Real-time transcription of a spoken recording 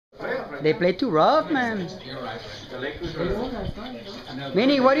They play too rough, man.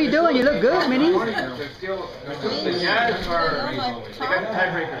 Minnie, what are you doing? You look good, Minnie. The Jazz are. They got the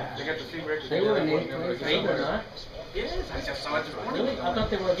tiebreaker. They got the three breakers. They were in 8th or not? Yes, I just saw it this morning. Really? I thought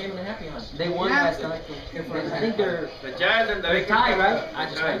they were a game and a half behind. They won last night. I think they're The Jazz and the Lakers tied, right? I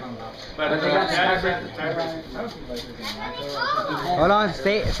just tied. But the they got Jazz the and the tiebreaker. Hold on,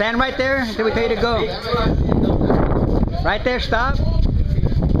 stand right there until we tell you to go. Right there, stop.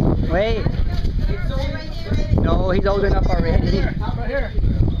 Wait. No, he's old enough already. Right here.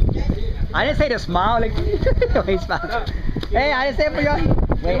 I didn't say to smile. Like, he's fine. Hey, I didn't say it for y'all.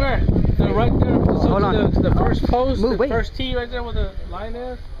 Wait. Right there. Hold on. To the first post, Move, the wait. first tee right there where the line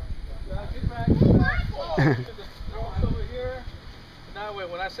is. Get back. Over here. Now wait,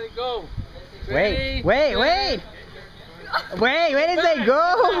 when I say go. Wait, wait, wait. Wait, wait, didn't say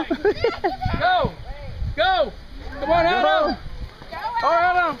go. Go. Go. Come on, Adam. All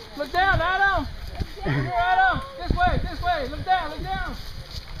right, Adam. Look down, Adam. Here, Adam. This way. Look down.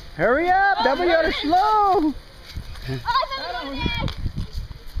 Hurry up, W, you're slow. Adam.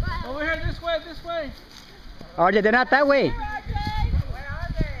 Over here, this way. RJ, they're not that way. Where are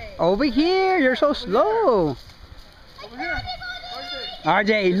they? Over here, you're so slow. Over here.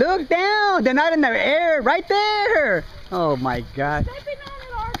 RJ, look down. They're not in the air. Right there. Oh my God.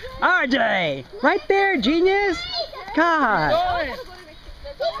 RJ, right there, genius. God. Going.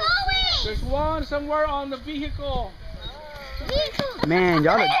 There's one somewhere on the vehicle. Man,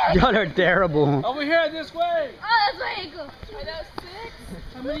 y'all are terrible. Over here, this way. Oh, that's where you go. I got 6.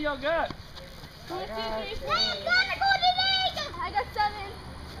 How many y'all got? I got 7.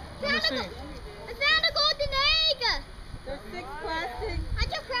 Let me see. I found a golden egg. There's 6 plastic. Are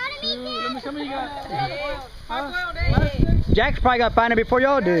you proud of me, Let me, how many you got? Hard-boiled Plastic? Jack's probably got to find it before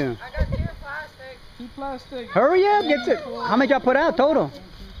y'all do. I got 2 plastic. 2 plastic. Hurry up, get it. How many y'all put out total?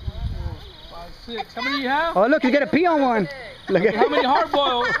 5, 6. How many you have? Oh, look, you got a pee on one. Look at How many hard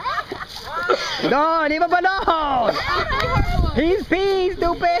boiled? No, leave him alone. He's pee,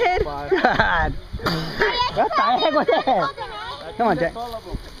 stupid. God. What the heck was that? Come on, Jack.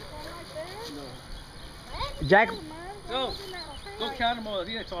 Jack, Go count them all. I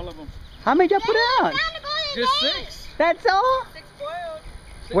think that's all of them. how many y'all put out? Just 6. That's all? 6 boiled.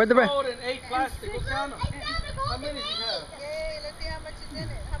 6 Where'd the rest? boiled and 8 plastic. Go count them. How many do you have? Okay, let's see how much is in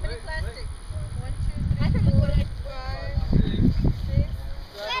it. How many plastic? 1, 2, 3, 4,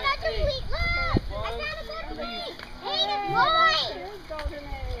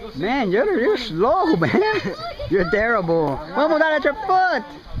 5, 6. Man, you're slow, man. You're terrible. One more down at your foot.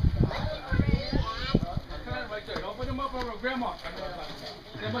 Right there. Open them up over grandma.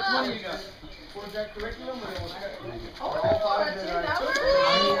 How much money you got? For that curriculum?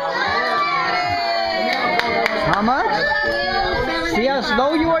 How much? See how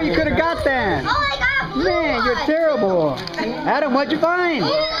slow you are? You could have got that. Man, you're terrible. Adam, what'd you find?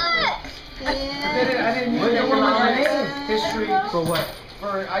 I didn't use that history for what?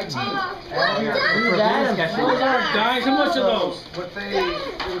 For IT. Those are dimes. How much are those? But it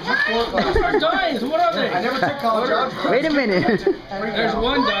was just 4 Those are classes. dimes. What are they? I never took college algebra. Wait a minute. There's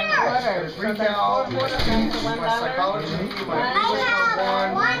one dime. There's pre-cal, my speech, my psychology, my English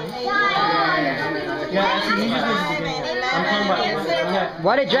 101. I'm talking about.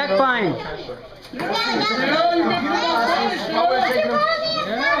 What did Jack find?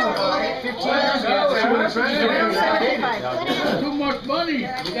 Too much money. You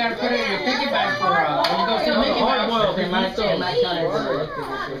gotta put it in your piggy bank for when you go see Mickey Hard Mouse. boiled. It might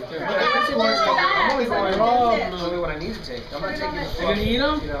I'm only going only when I need to take. I'm not taking You gonna eat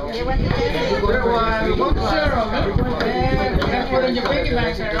them? Sure, put it in your piggy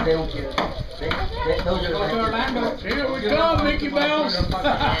bank, Sarah. They don't care. Those are going to Orlando. Here we come, Mickey Mouse.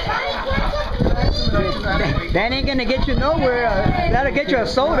 That ain't gonna get you nowhere. That'll get you a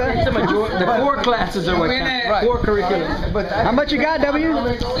soda. The 4 classes are what count. 4 curriculums. But how much you got, W?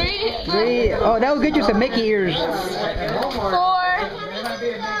 3. Oh, that will get you some Mickey ears. 4.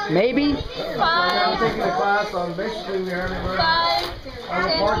 Maybe. 5. I'm taking a class on basically we already learned 5.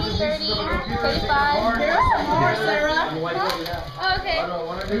 10, 30, 35. More, Sarah. Okay.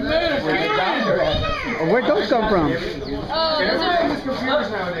 You made it. Where'd those come from? Oh, those are. computers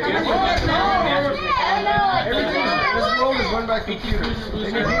nowadays. This world is run by computers. They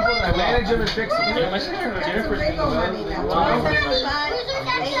need people that manage them and fix them.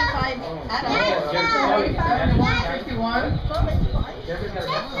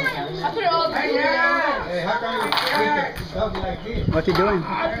 I put it all together. Hey, how come you What's he doing?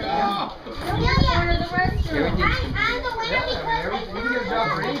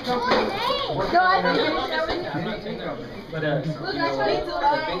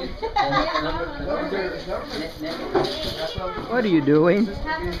 What are you doing?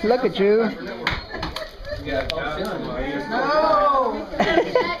 Look at you. Okay,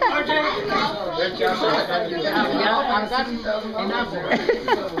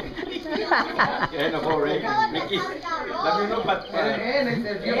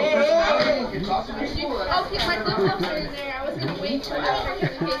 my flip flops are in there. I was gonna wait for after in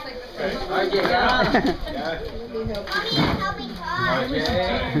case like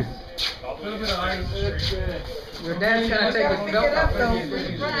Your dad's gonna take his belt off. You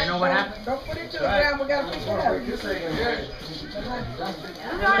know what happened? Don't put it to the ground, we gotta pick it up.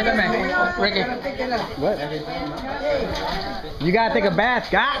 Get a man. Ricky. Pick it up. What? You gotta take a bath,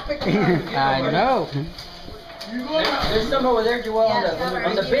 Scott. I know. There's some over there, Joel, on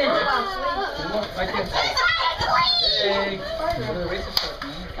the bench.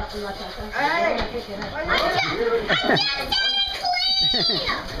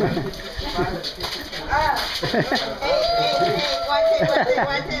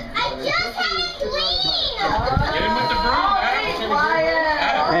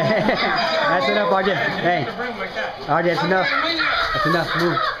 That's enough, RJ. Hey, RJ, that's enough. That's enough.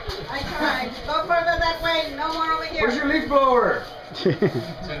 Move. I tried. Go further that way, no more over here. Where's your leaf blower? It's in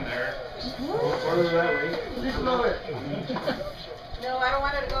there. Leaf blower. No, I don't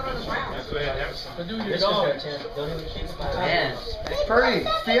want it to go to the ground. That's what I have. So do your dog. Man. Purdy,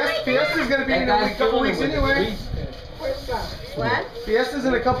 Fiesta's gonna be in a couple weeks anyway. Where's that? What? Fiesta's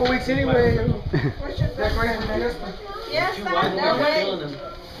in a couple weeks anyway. Where's your Decorating Fiesta. Yes,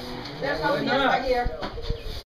 there's no fiesta here.